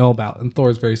shouldn't know about, and Thor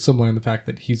is very similar in the fact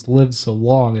that he's lived so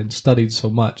long and studied so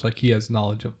much. Like he has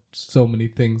knowledge of so many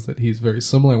things that he's very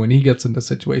similar. When he gets into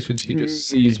situations, he just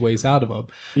sees ways out of them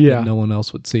that no one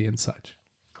else would see and such.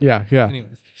 Yeah.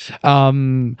 Anyways.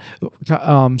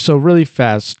 So really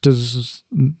fast, I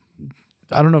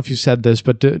don't know if you said this,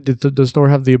 but does Thor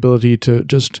have the ability to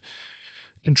just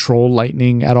control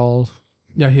lightning at all?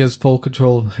 Yeah, he has full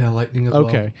control of lightning as well.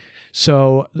 Okay.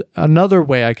 So another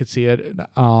way I could see it,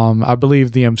 I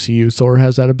believe the MCU Thor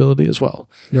has that ability as well.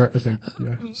 I think,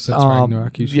 since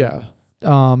Ragnarok,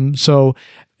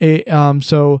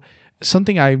 So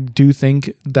something I do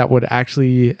think that would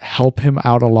actually help him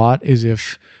out a lot is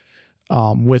if,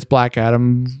 with Black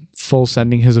Adam full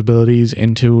sending his abilities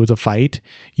into the fight,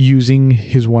 using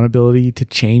his one ability to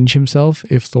change himself,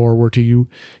 if Thor were to,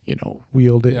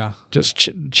 wield it, just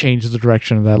change the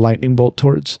direction of that lightning bolt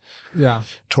towards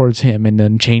him, and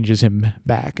then changes him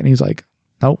back. And he's like,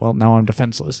 oh, well, now I'm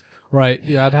defenseless. Right.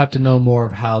 Yeah, I'd have to know more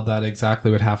of how that exactly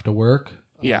would have to work.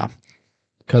 Yeah.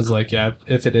 Because,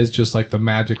 if it is just like the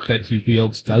magic that he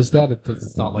wields does that,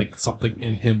 it's not like something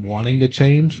in him wanting to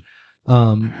change,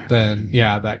 then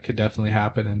that could definitely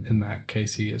happen. And in that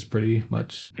case, he is pretty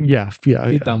much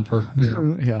done for.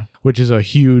 Which is a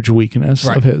huge weakness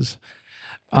of his.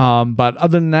 But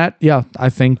other than that, I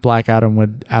think Black Adam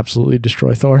would absolutely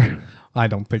destroy Thor. I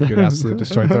don't think he would absolutely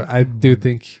destroy Thor. I do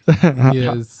think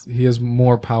he is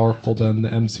more powerful than the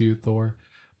MCU Thor.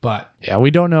 But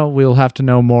we don't know. We'll have to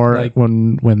know more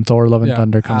when Thor: Love and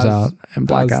Thunder comes out and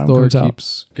Black Adam Thor comes out.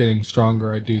 Keeps getting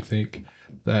stronger. I do think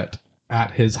that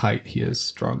at his height, he is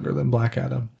stronger than Black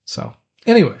Adam. So,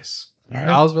 anyways, that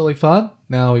was really fun.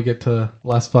 Now we get to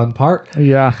less fun part.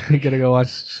 Yeah, we gotta go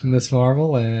watch Miss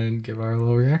Marvel and give our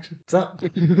little reaction. What's up?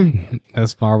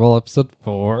 Miss Marvel episode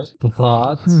 4. The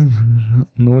thoughts.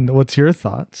 What's your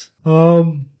thoughts?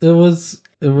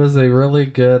 It was a really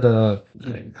good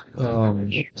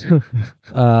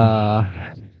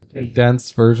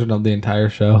condensed version of the entire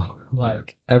show.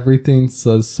 Like everything's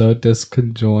so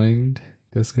disconnected.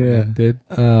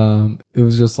 It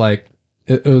was just like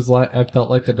it was like I felt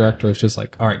like the director was just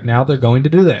like, all right, now they're going to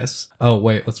do this. Oh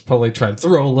wait, let's probably try to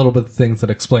throw a little bit of things that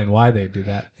explain why they do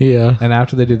that. Yeah. And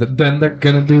after they do that, then they're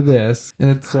gonna do this, and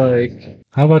it's like,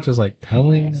 how about just like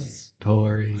telling a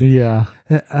story? Yeah.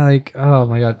 Like, oh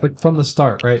my god, like from the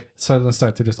start, right? So from the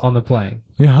start, they're just on the plane,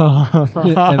 Yeah.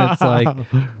 and it's like, all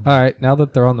right, now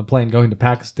that they're on the plane going to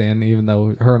Pakistan, even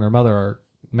though her and her mother are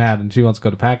mad and she wants to go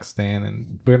to Pakistan,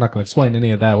 and we're not going to explain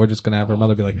any of that. We're just going to have her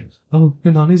mother be like, oh,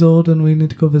 your nanny's old and we need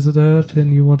to go visit her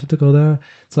and you wanted to go there.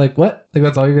 It's like, what? Like,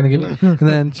 that's all you're going to give me? And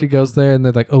then she goes there and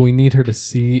they're like, oh, we need her to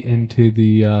see into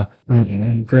the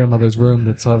grandmother's room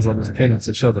that has all these paintings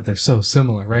that show that they're so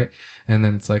similar, right? And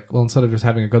then it's like, well, instead of just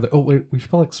having her go there, oh, wait, we should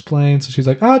probably explain. So she's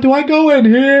like, do I go in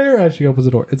here? As she opens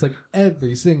the door. It's like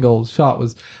every single shot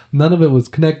was, none of it was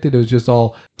connected. It was just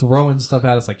all throwing stuff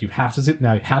at us. Like, you have to see,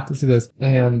 now you have to see this.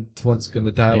 And once again,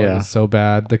 the dialogue was so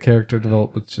bad. The character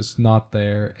development was just not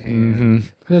there.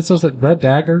 And it's just like Red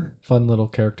Dagger, fun little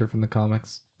character from the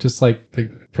comics. Just like,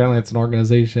 apparently it's an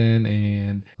organization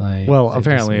and like. Well,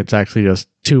 apparently it's actually just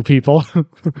two people.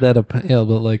 But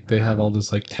like they have all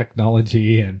this like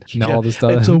technology and all this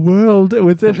stuff. It's a world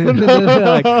within.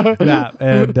 Like that.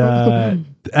 And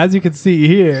as you can see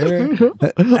here, and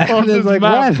it's like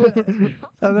what?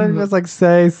 And then just like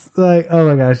say like, oh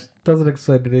my gosh, doesn't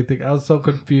explain anything. I was so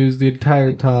confused the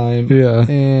entire time. Yeah.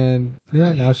 And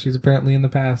yeah, now she's apparently in the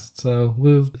past. So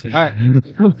woo. All right,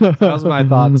 that was my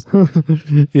thoughts.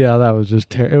 Yeah, that was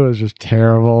just it was just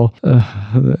terrible,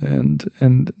 and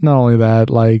not only that,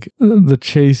 like the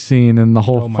chase scene and the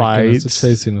whole fight. Goodness, the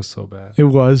chase scene was so bad. It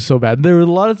was so bad. There were a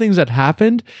lot of things that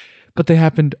happened, but they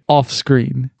happened off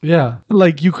screen. Yeah.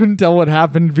 Like you couldn't tell what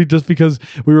happened just because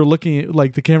we were looking at,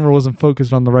 like the camera wasn't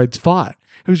focused on the right spot.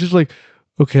 It was just like,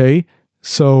 okay,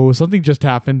 so something just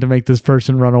happened to make this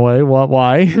person run away. What?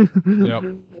 Why? Yep.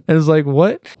 And it's like,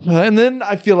 what? And then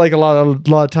I feel like a lot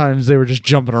of times they were just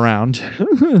jumping around.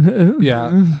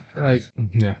 Yeah. Like,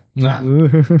 yeah.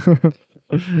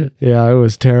 Yeah, it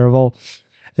was terrible.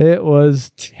 It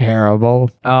was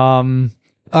terrible. All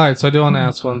right, so I do want to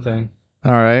ask one thing.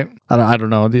 All right. I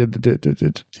don't know.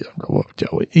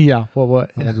 Yeah.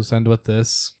 What? I'll just end with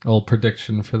this old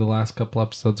prediction for the last couple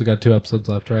episodes. We got 2 episodes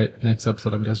left, right? Next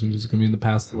episode, I'm guessing, is going to be in the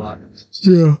past a lot.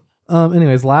 Yeah.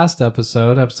 Anyways, last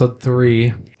episode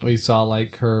 3, we saw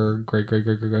like her great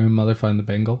grandmother find the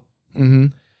bangle. Mm-hmm.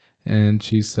 And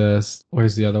she says,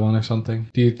 where's the other one or something?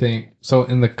 Do you think... So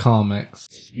in the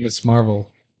comics, Miss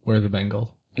Marvel wears the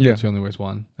bangle. Yeah. She only wears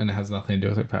one, and it has nothing to do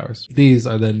with her powers. These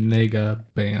are the Nega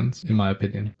bands, in my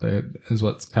opinion. That is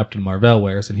what Captain Marvel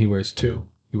wears, and he wears 2.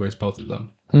 He wears both of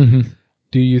them. Mm-hmm.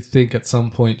 Do you think at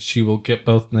some point she will get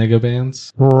both Nega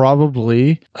bands?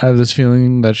 Probably. I have this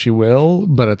feeling that she will,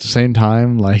 but at the same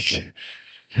time, like...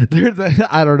 I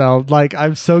don't know. Like,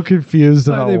 I'm so confused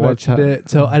about what's happening.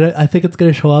 So I think it's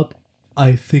going to show up.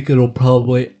 I think it will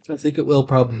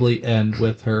probably end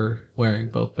with her wearing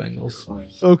both bangles.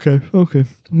 Okay.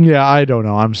 Yeah, I don't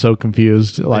know. I'm so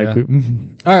confused. Like, all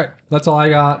right, that's all I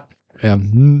got. Yeah,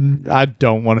 I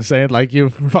don't want to say it like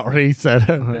you've already said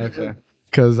it. Okay.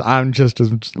 Because I'm just as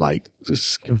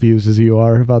just confused as you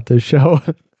are about this show.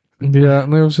 Yeah,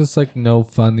 and there was just like no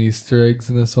fun Easter eggs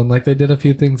in this one. Like they did a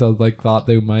few things I like thought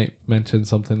they might mention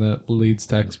something that leads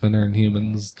to X-Men or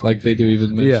Inhumans. Like they do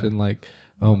even mention like,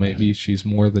 oh, maybe she's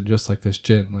more than just like this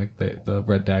Jinn. Like the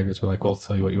Red Daggers were like, well, I'll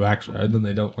tell you what you actually are. And then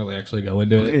they don't really actually go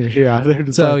into it. Yeah. They're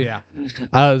just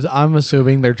I'm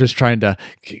assuming they're just trying to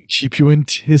keep you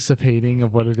anticipating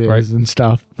of what it is and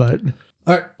stuff. But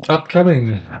all right,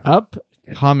 upcoming.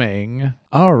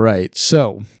 All right,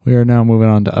 so we are now moving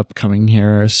on to upcoming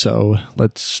here. So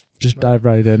let's just dive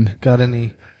right in. Got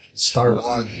any Star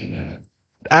Wars?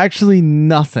 Actually,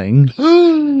 nothing.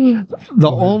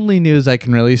 The only news I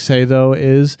can really say, though,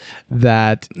 is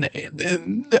that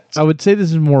I would say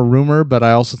this is more rumor, but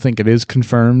I also think it is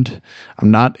confirmed.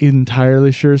 I'm not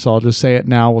entirely sure, so I'll just say it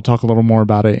now. We'll talk a little more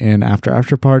about it in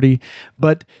After Party.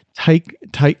 But I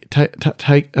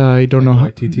don't know how.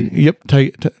 YTT?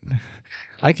 Yep.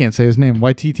 I can't say his name.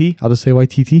 YTT. I'll just say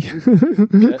YTT.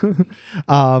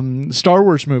 Okay. Star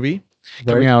Wars movie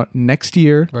coming out next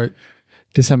year. Right.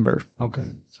 December. Okay.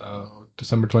 So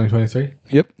December 2023?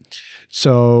 Yep.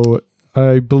 So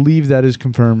I believe that is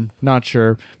confirmed. Not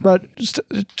sure. But just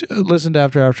listen to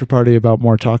After Party about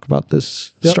more talk about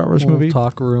this Star Wars movie.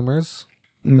 Talk rumors.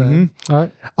 Mm-hmm. All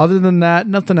right. Other than that,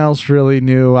 nothing else really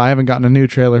new. I haven't gotten a new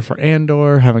trailer for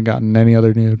Andor. Haven't gotten any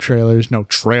other new trailers. No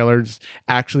trailers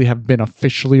actually have been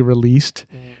officially released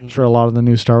for a lot of the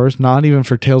new Star Wars. Not even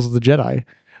for Tales of the Jedi,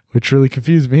 which really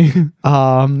confused me.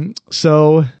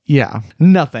 So yeah,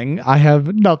 nothing. I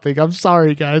have nothing. I'm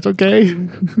sorry, guys. Okay.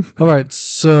 All right,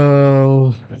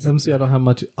 so MC, I don't have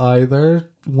much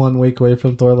either. 1 week away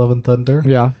from Thor: Love and Thunder.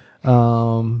 Yeah.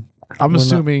 Um, I'm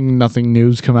assuming nothing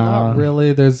new's come out. Not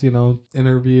really. There's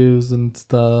interviews and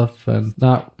stuff, and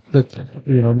not the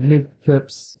new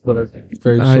clips, but it's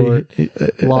very short.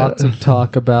 Lots of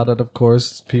talk about it. Of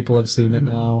course, people have seen it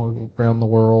now around the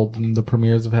world, and the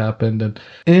premieres have happened. And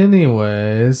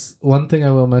anyways, one thing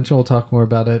I will mention, we'll talk more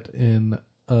about it in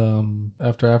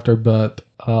after, but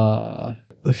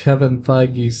Kevin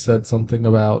Feige said something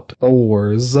about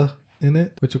Thor's in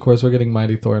it, which of course we're getting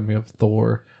Mighty Thor and we have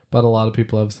Thor. But a lot of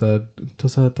people have said,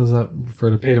 does that refer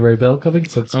to Peter Ray Bill coming?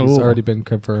 Since he's already been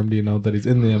confirmed, that he's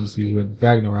in the MCU in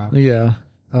Ragnarok. Yeah.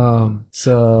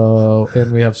 So,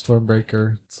 and we have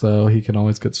Stormbreaker, so he can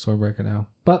always get Stormbreaker now.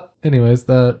 But anyways,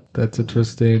 that's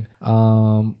interesting.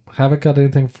 Haven't got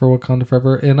anything for Wakanda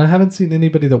Forever, and I haven't seen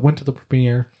anybody that went to the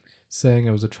premiere saying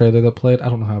it was a trailer that played. I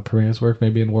don't know how premieres work.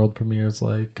 Maybe in world premieres,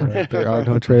 there are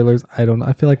no trailers. I don't know.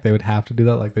 I feel like they would have to do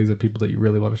that. Like, these are people that you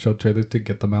really want to show trailers to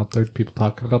get them out there, people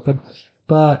talking about them.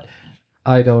 But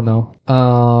I don't know.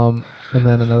 And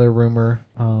then another rumor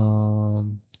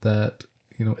that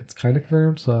it's kind of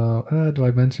confirmed. So do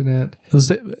I mention it?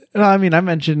 I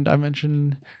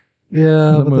mentioned.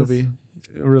 Yeah, the movie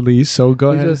release. So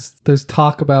go ahead. There's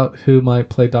talk about who might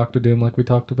play Doctor Doom, like we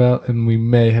talked about, and we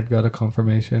may have got a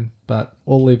confirmation, but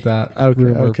we'll leave that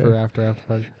rumor for after.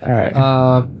 All right.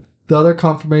 The other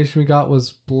confirmation we got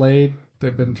was Blade.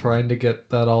 They've been trying to get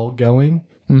that all going.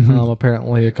 Mm-hmm.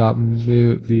 Apparently, it got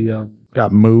moved.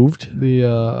 Got moved.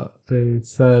 They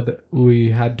said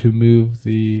we had to move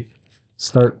the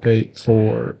start date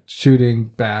for shooting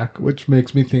back, which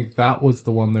makes me think that was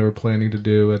the one they were planning to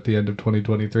do at the end of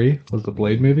 2023, was the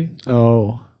Blade movie.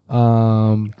 Oh.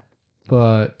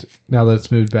 But now that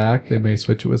it's moved back, they may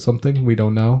switch it with something. We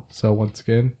don't know. So once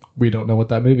again, we don't know what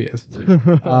that movie is.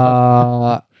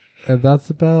 And that's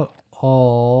about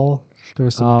all. There were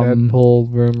some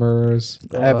Deadpool rumors.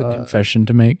 I have a confession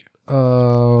to make.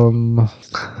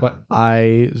 What?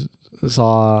 I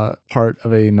saw part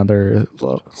of another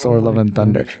Thor: Love and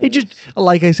Thunder. It just,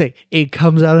 like I say, it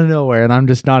comes out of nowhere, and I'm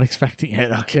just not expecting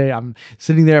it. Okay, I'm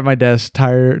sitting there at my desk,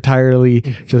 tirelessly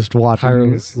just watching,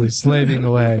 tirelessly slaving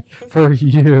away for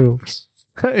you.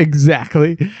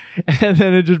 Exactly. And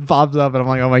then it just pops up, and I'm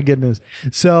like, oh my goodness.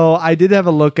 So I did have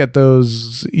a look at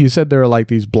those. You said there were like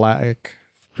these black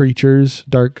creatures,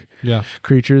 dark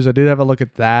creatures. I did have a look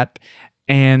at that,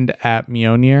 and at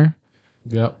Mjolnir.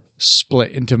 Yep.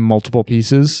 Split into multiple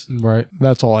pieces. Right.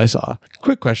 That's all I saw.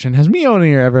 Quick question. Has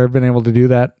Mjolnir ever been able to do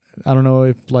that? I don't know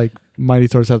if Mighty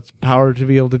Thor's has the power to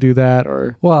be able to do that,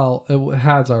 or... Well, it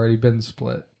has already been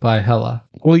split by Hela.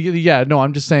 Well, yeah, no,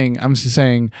 I'm just saying,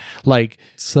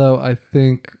 So I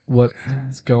think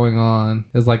what's going on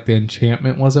is the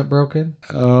enchantment wasn't broken.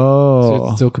 Oh. So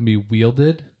it still can be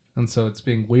wielded, and so it's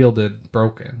being wielded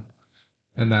broken.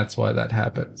 And that's why that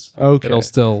happens. Okay. It'll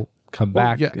still come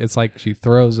back. Yeah. It's like she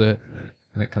throws it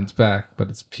and it comes back, but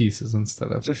it's pieces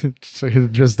instead of... So he's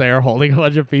just there holding a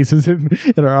bunch of pieces in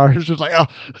her arms, just like, oh,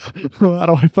 how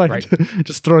do I fight? Right.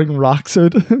 Just throwing rocks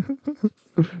at it.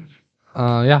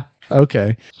 Yeah.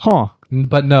 Okay. Huh.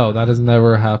 But no, that has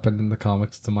never happened in the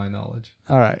comics to my knowledge.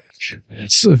 All right.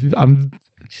 So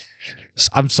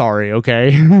I'm sorry,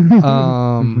 okay? There's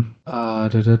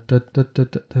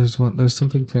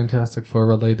something Fantastic Four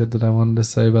related that I wanted to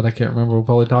say, but I can't remember. We'll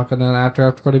probably talk on that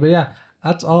after party. But yeah,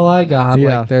 that's all I got.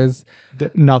 Yeah. There's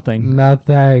nothing.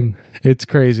 It's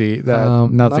crazy that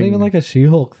nothing. Not even a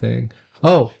She-Hulk thing.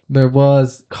 Oh, there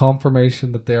was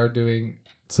confirmation that they are doing.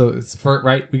 So it's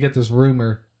right. We get this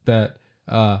rumor that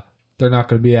they're not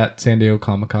going to be at San Diego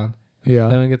Comic-Con. Yeah.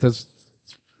 Then we get this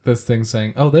thing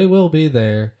saying, oh, they will be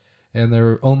there, and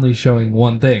they're only showing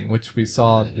one thing, which we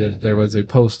saw that there was a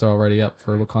poster already up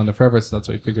for Wakanda Forever, so that's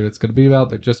what we figured it's going to be about.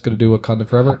 They're just going to do Wakanda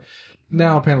Forever.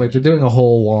 Now, apparently, they're doing a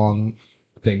whole long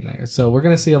thing there. So we're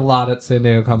going to see a lot at San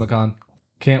Diego Comic-Con.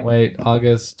 Can't wait.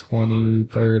 August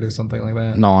 23rd or something like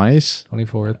that. Nice.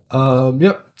 24th.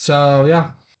 Yep. So,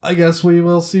 yeah. I guess we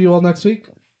will see you all next week.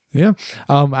 Yeah.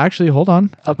 Actually, hold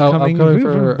on. Upcoming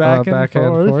for back and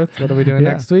forth. What are we doing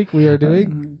next week? We are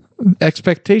doing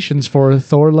expectations for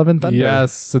Thor: Love and Thunder.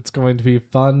 Yes, it's going to be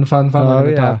fun. We're going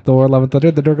to talk Thor: Love and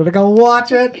Thunder. Then we're going to go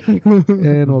watch it, and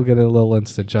we'll get a little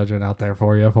instant judgment out there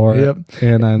for you it.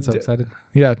 And I'm so excited.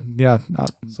 Yeah.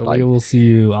 So we will see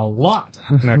you a lot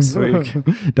next week.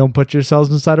 Don't put yourselves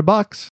inside a box.